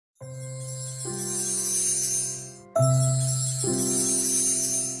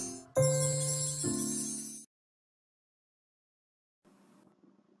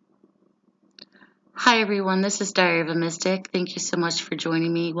Hi everyone, this is Diary of a Mystic. Thank you so much for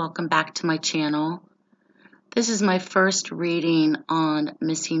joining me. Welcome back to my channel. This is my first reading on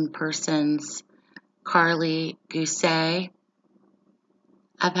missing persons, Karlie Guse.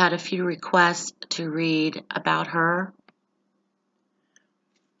 I've had a few requests to read about her.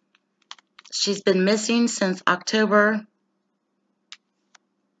 She's been missing since October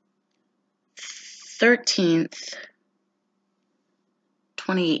 13th,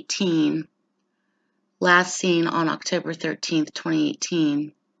 2018. Last seen on October 13th,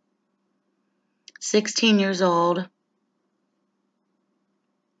 2018. 16 years old,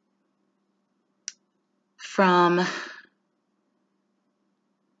 from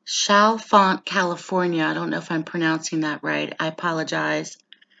Chalfont, California. I don't know if I'm pronouncing that right. I apologize.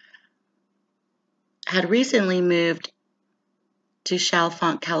 Had recently moved to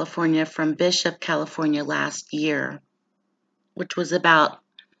Chalfont, California from Bishop, California last year, which was about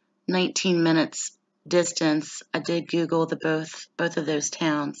 19 minutes distance. I did Google both of those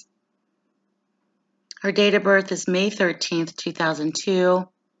towns. Her date of birth is May 13th, 2002.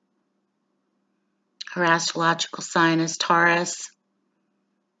 Her astrological sign is Taurus.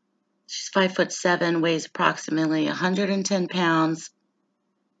 She's 5'7", weighs approximately 110 pounds,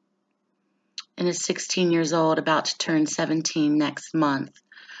 and is 16 years old, about to turn 17 next month.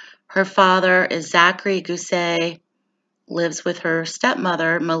 Her father is Karlie Guse, lives with her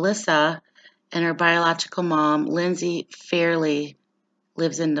stepmother, Melissa, and her biological mom, Lindsay Fairley,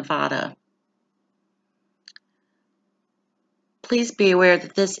 lives in Nevada. Please be aware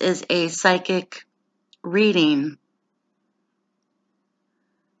that this is a psychic reading.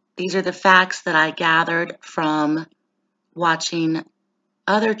 These are the facts that I gathered from watching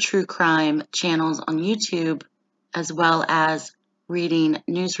other true crime channels on YouTube, as well as reading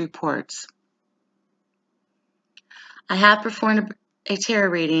news reports. I have performed a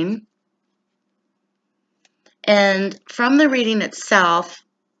tarot reading, and from the reading itself,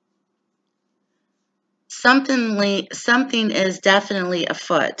 something is definitely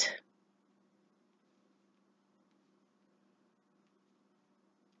afoot.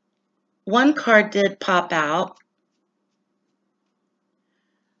 One card did pop out,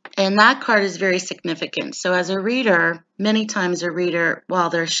 and that card is very significant. So as a reader, many times a reader,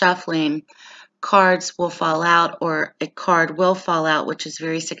 while they're shuffling, cards will fall out, or a card will fall out, which is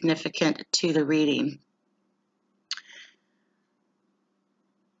very significant to the reading.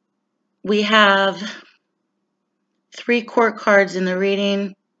 We have 3 court cards in the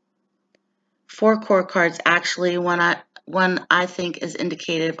reading, 4 court cards actually. One I think is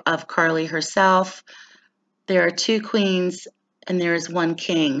indicative of Karlie herself. There are 2 queens and there is 1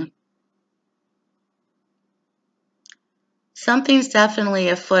 king. Something's definitely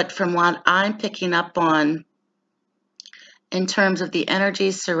afoot from what I'm picking up on in terms of the energy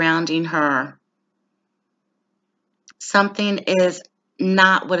surrounding her. Something is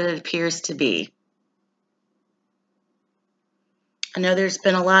not what it appears to be. I know there's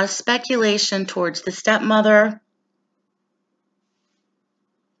been a lot of speculation towards the stepmother.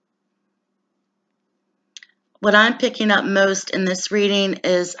 What I'm picking up most in this reading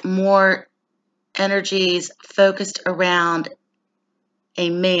is more energies focused around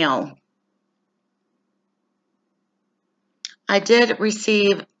a male. I did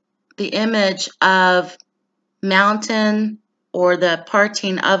receive the image of mountain, or the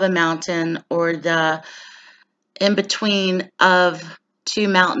parting of a mountain, or the in between of 2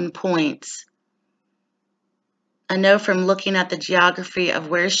 mountain points. I know from looking at the geography of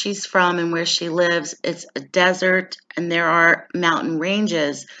where she's from and where she lives, it's a desert and there are mountain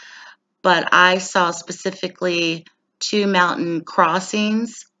ranges, but I saw specifically 2 mountain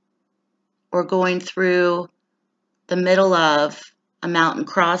crossings, or going through the middle of a mountain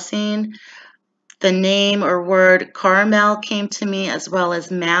crossing. The name or word Carmel came to me, as well as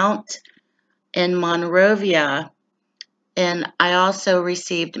Mount in Monrovia, and I also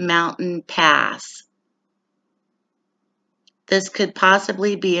received Mountain Pass. This could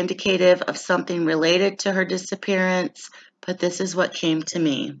possibly be indicative of something related to her disappearance, but this is what came to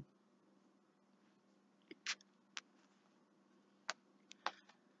me.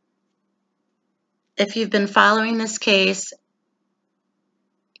 If you've been following this case,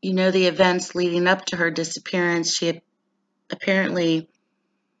 you know the events leading up to her disappearance. She apparently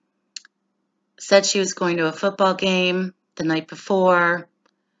said she was going to a football game the night before,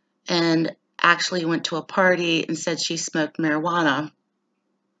 and actually went to a party and said she smoked marijuana.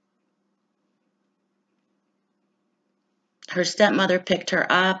 Her stepmother picked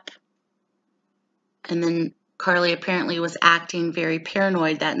her up, and then Karlie apparently was acting very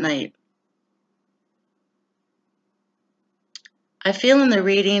paranoid that night. I feel in the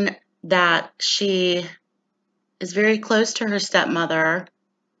reading that she is very close to her stepmother.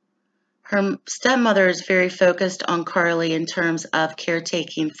 Her stepmother is very focused on Karlie in terms of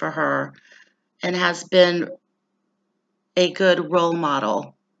caretaking for her and has been a good role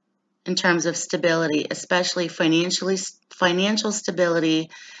model in terms of stability, especially financial stability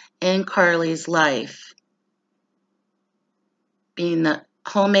in Karlie's life. Being the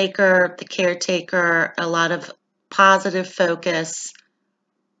homemaker, the caretaker, a lot of positive focus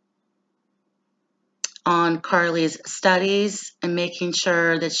on Karlie's studies and making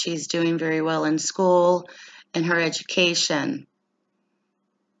sure that she's doing very well in school and her education.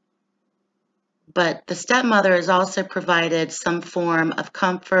 But the stepmother has also provided some form of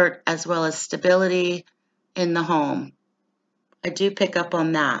comfort as well as stability in the home. I do pick up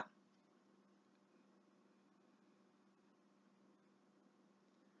on that.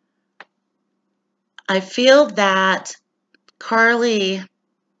 I feel that Karlie,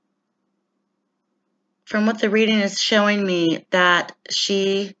 from what the reading is showing me, that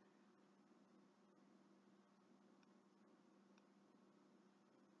she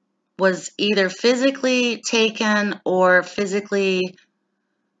was either physically taken or physically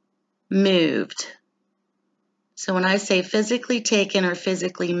moved. So when I say physically taken or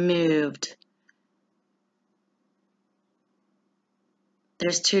physically moved,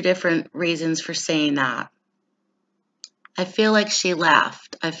 there's two different reasons for saying that. I feel like she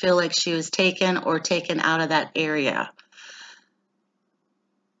left. I feel like she was taken or taken out of that area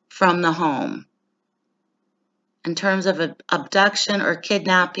from the home. In terms of abduction or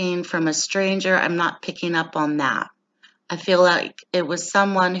kidnapping from a stranger, I'm not picking up on that. I feel like it was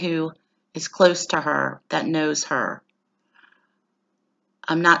someone who is close to her, that knows her.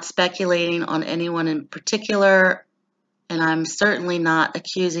 I'm not speculating on anyone in particular, and I'm certainly not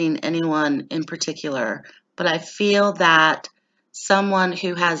accusing anyone in particular, but I feel that someone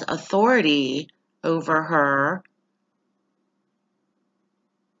who has authority over her,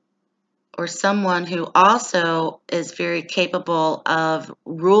 or someone who also is very capable of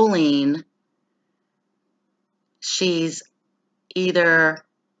ruling, she's either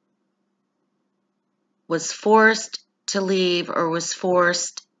was forced to leave or was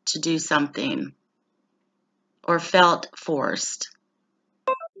forced to do something or felt forced.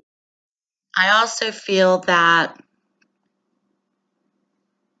 I also feel that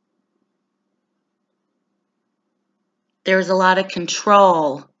there was a lot of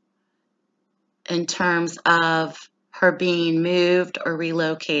control in terms of her being moved or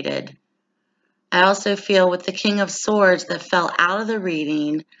relocated. I also feel with the King of Swords that fell out of the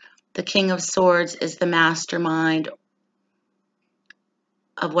reading, the King of Swords is the mastermind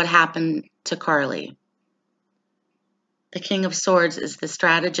of what happened to Karlie. The King of Swords is the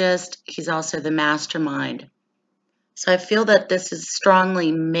strategist. He's also the mastermind. So I feel that this is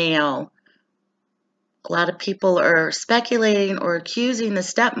strongly male. A lot of people are speculating or accusing the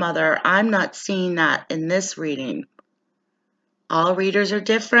stepmother. I'm not seeing that in this reading. All readers are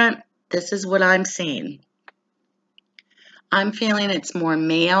different. This is what I'm seeing. I'm feeling it's more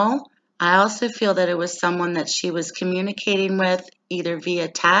male. I also feel that it was someone that she was communicating with either via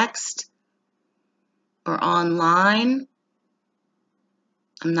text or online.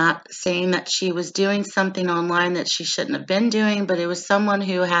 I'm not saying that she was doing something online that she shouldn't have been doing, but it was someone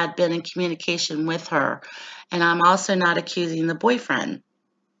who had been in communication with her. And I'm also not accusing the boyfriend.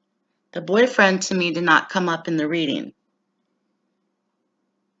 The boyfriend to me did not come up in the reading.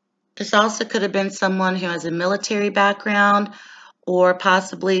 This also could have been someone who has a military background or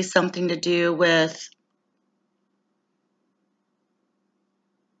possibly something to do with,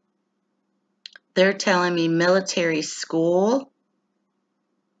 they're telling me military school.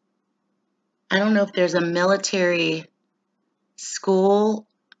 I don't know if there's a military school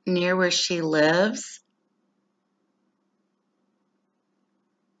near where she lives.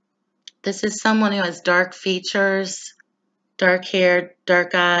 This is someone who has dark features, dark hair,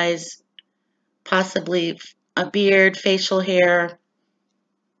 dark eyes, possibly a beard, facial hair.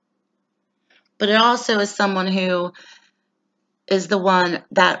 But it also is someone who is the one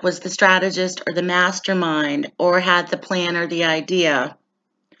that was the strategist or the mastermind or had the plan or the idea.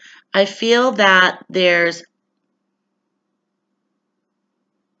 I feel that there's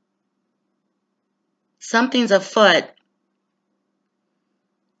something's afoot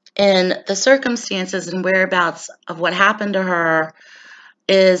in the circumstances and whereabouts of what happened to her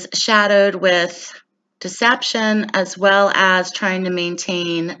is shadowed with deception as well as trying to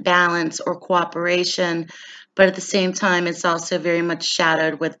maintain balance or cooperation, but at the same time it's also very much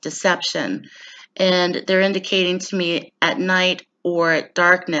shadowed with deception. And they're indicating to me at night or at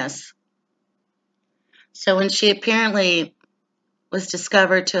darkness. So when she apparently was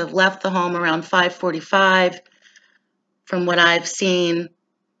discovered to have left the home around 5:45. From what I've seen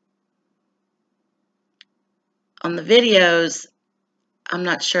on the videos, I'm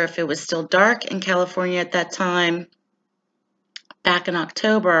not sure if it was still dark in California at that time, back in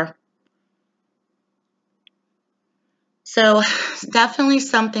October. So definitely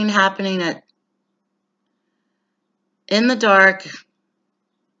something happening in the dark,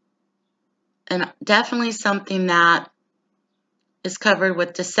 and definitely something that is covered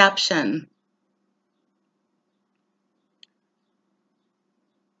with deception.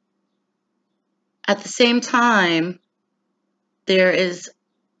 At the same time, there is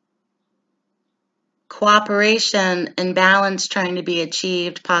cooperation and balance trying to be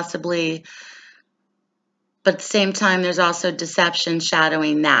achieved, possibly, but at the same time, there's also deception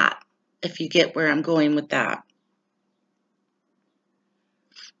shadowing that, if you get where I'm going with that.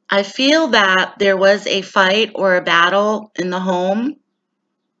 I feel that there was a fight or a battle in the home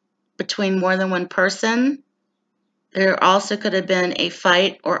between more than one person. There also could have been a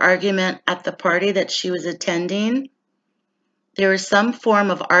fight or argument at the party that she was attending. There was some form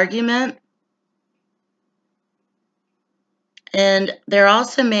of argument. And there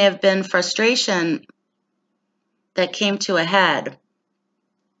also may have been frustration that came to a head.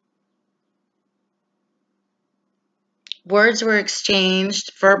 Words were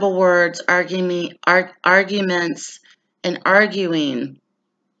exchanged, verbal words, arguments, and arguing.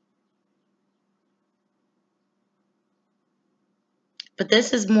 But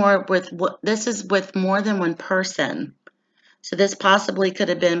this is with more than one person. So this possibly could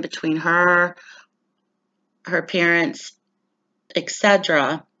have been between her parents,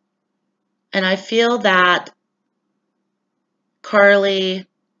 etc. And I feel that Karlie,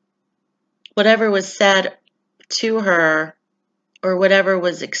 whatever was said to her or whatever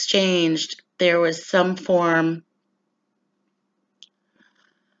was exchanged, there was some form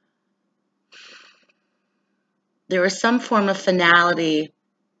of finality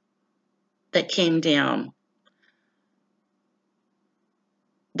that came down.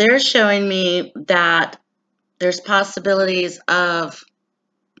 They're showing me that there's possibilities of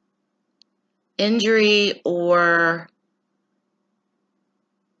injury, or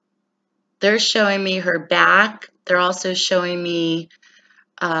they're showing me her back. They're also showing me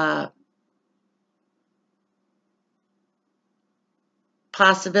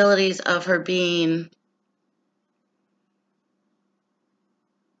possibilities of her being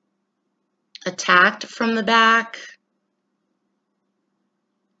attacked from the back.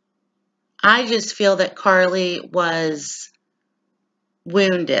 I just feel that Karlie was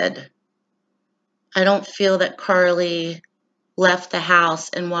wounded. I don't feel that Karlie left the house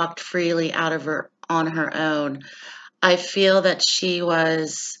and walked freely on her own. I feel that she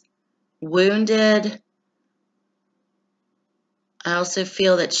was wounded. I also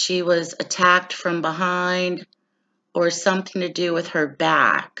feel that she was attacked from behind, or something to do with her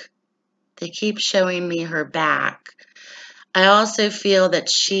back. They keep showing me her back. I also feel that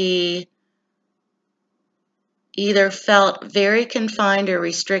she either felt very confined or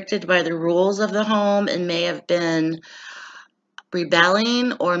restricted by the rules of the home and may have been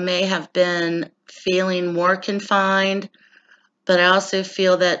rebelling, or may have been feeling more confined. But I also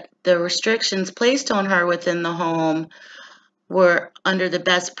feel that the restrictions placed on her within the home were under the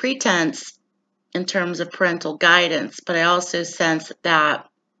best pretense in terms of parental guidance. But I also sense that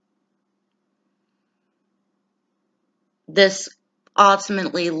this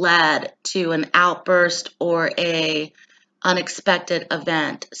ultimately led to an outburst or a unexpected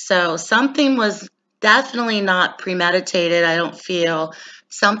event. So something was definitely not premeditated. I don't feel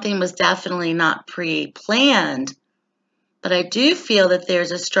something was definitely not pre-planned, but I do feel that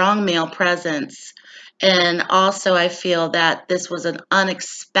there's a strong male presence. And also I feel that this was an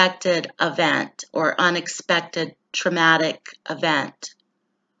unexpected event, or unexpected traumatic event,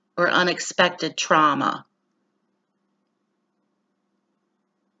 or unexpected trauma.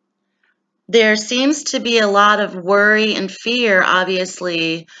 There seems to be a lot of worry and fear,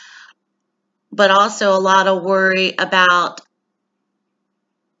 obviously, but also a lot of worry about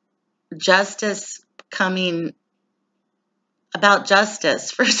justice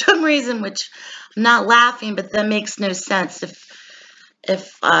for some reason, which I'm not laughing, but that makes no sense. If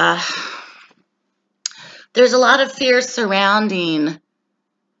there's a lot of fear surrounding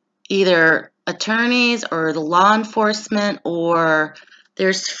either attorneys or the law enforcement, or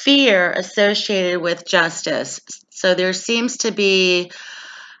there's fear associated with justice. So there seems to be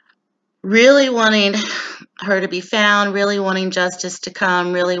really wanting her to be found, really wanting justice to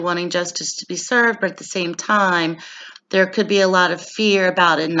come, really wanting justice to be served, but at the same time, There could be a lot of fear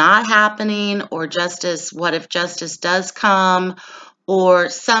about it not happening, or justice, what if justice does come, or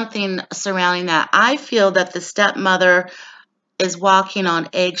something surrounding that. I feel that the stepmother is walking on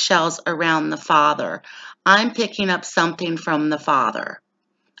eggshells around the father. I'm picking up something from the father.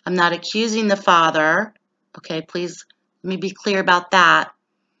 I'm not accusing the father. Okay, please let me be clear about that.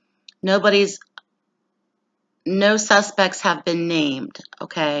 No suspects have been named,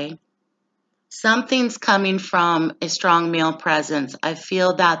 okay? Something's coming from a strong male presence. I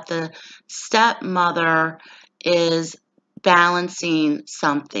feel that the stepmother is balancing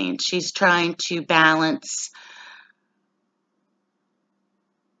something. She's trying to balance.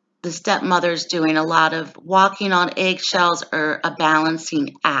 The stepmother's doing a lot of walking on eggshells, or a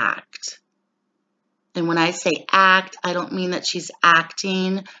balancing act. And when I say act, I don't mean that she's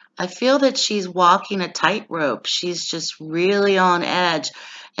acting. I feel that she's walking a tightrope. She's just really on edge.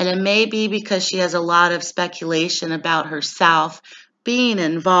 And it may be because she has a lot of speculation about herself being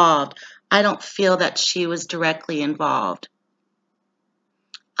involved. I don't feel that she was directly involved.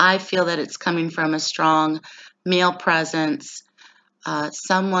 I feel that it's coming from a strong male presence,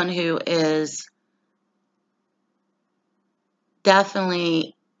 someone who is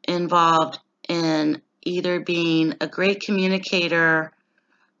definitely involved in either being a great communicator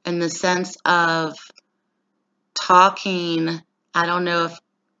in the sense of talking. I don't know if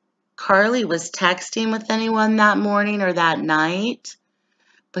Karlie was texting with anyone that morning or that night,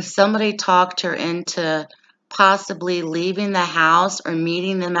 but somebody talked her into possibly leaving the house or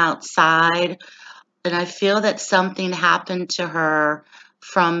meeting them outside. And I feel that something happened to her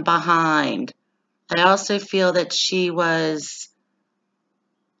from behind. I also feel that she was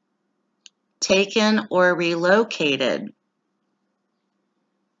taken or relocated.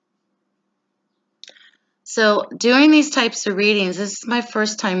 So doing these types of readings, this is my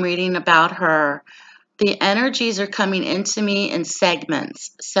first time reading about her. The energies are coming into me in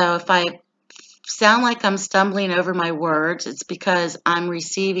segments. So if I sound like I'm stumbling over my words, it's because I'm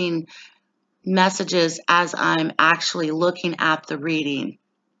receiving messages as I'm actually looking at the reading.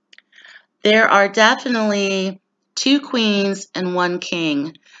 There are definitely 2 queens and 1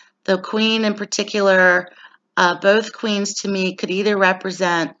 king. The queen in particular, both queens to me could either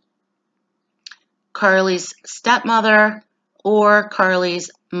represent Karlie's stepmother or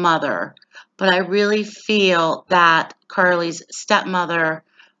Karlie's mother. But I really feel that Karlie's stepmother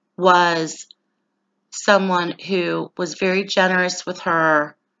was someone who was very generous with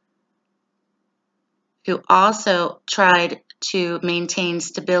her, who also tried to maintain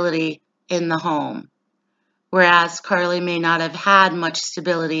stability in the home, whereas Karlie may not have had much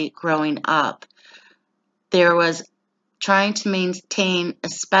stability growing up. There was trying to maintain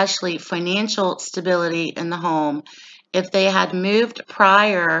especially financial stability in the home. If they had moved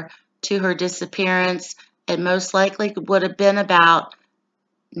prior to her disappearance, it most likely would have been about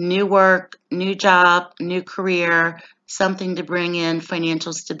new work, new job, new career, something to bring in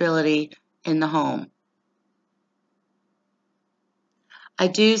financial stability in the home. I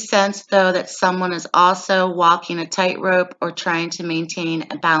do sense, though, that someone is also walking a tightrope or trying to maintain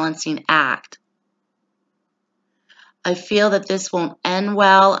a balancing act. I feel that this won't end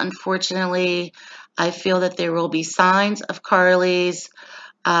well, unfortunately. I feel that there will be signs of Karlie's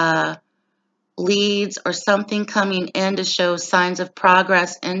leads or something coming in to show signs of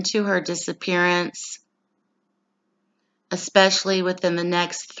progress into her disappearance, especially within the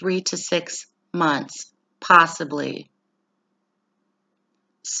next 3 to 6 months, possibly.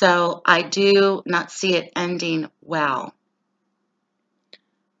 So I do not see it ending well.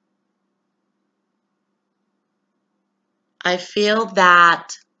 I feel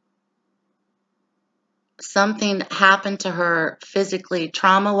that something happened to her physically,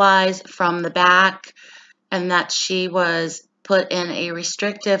 trauma-wise, from the back, and that she was put in a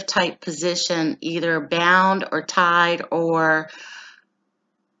restrictive type position, either bound or tied or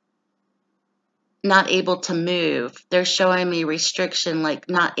not able to move. They're showing me restriction, like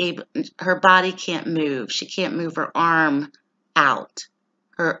not able, her body can't move. She can't move her arm out.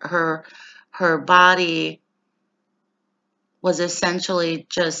 Her body was essentially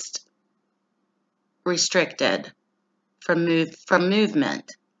just restricted from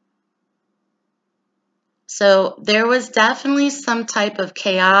movement. So there was definitely some type of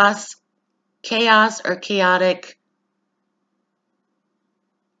chaos or chaotic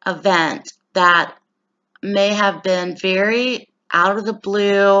event that may have been very out of the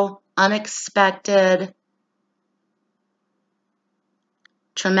blue, unexpected,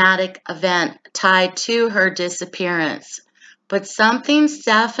 traumatic event tied to her disappearance. But something's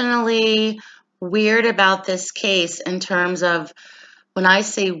definitely weird about this case in terms of, when I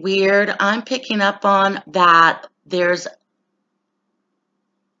say weird, I'm picking up on that there's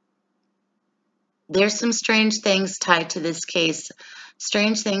some strange things tied to this case,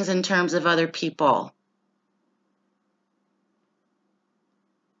 strange things in terms of other people,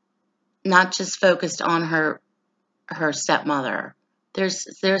 not just focused on her stepmother.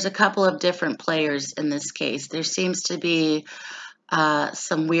 There's a couple of different players in this case. There seems to be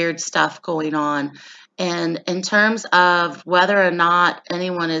some weird stuff going on. And in terms of whether or not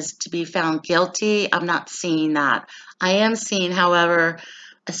anyone is to be found guilty, I'm not seeing that. I am seeing, however,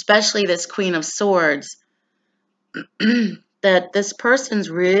 especially this Queen of Swords, that this person's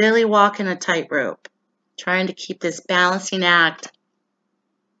really walking a tightrope, trying to keep this balancing act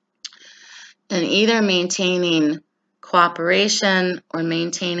and either maintaining cooperation or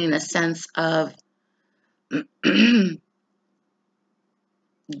maintaining a sense of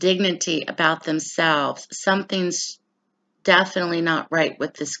dignity about themselves. Something's definitely not right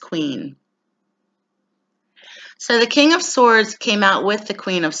with this queen. So the King of Swords came out with the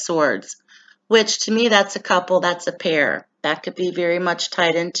Queen of Swords, which to me, that's a couple, that's a pair. That could be very much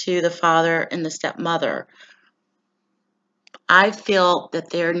tied into the father and the stepmother. I feel that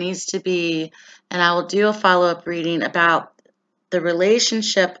there needs to be, and I will do a follow-up reading about the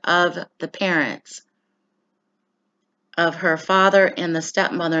relationship of the parents, of her father and the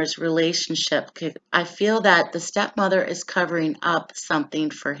stepmother's relationship. I feel that the stepmother is covering up something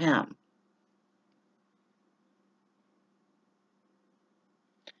for him.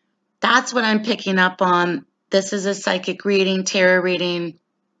 That's what I'm picking up on. This is a psychic reading, tarot reading.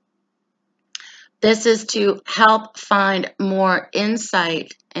 This is to help find more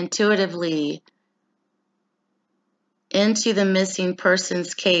insight intuitively into the missing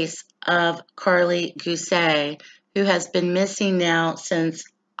persons case of Karlie Guse, who has been missing now since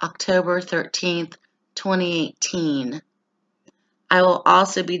October 13th, 2018. I will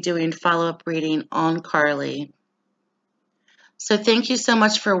also be doing follow-up reading on Karlie. So thank you so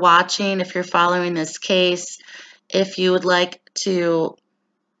much for watching. If you're following this case, if you would like to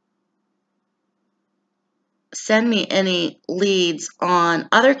send me any leads on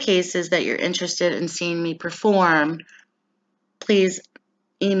other cases that you're interested in seeing me perform, please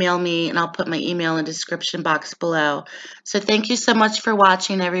email me, and I'll put my email in the description box below. So thank you so much for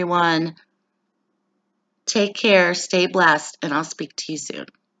watching, everyone. Take care, stay blessed, and I'll speak to you soon.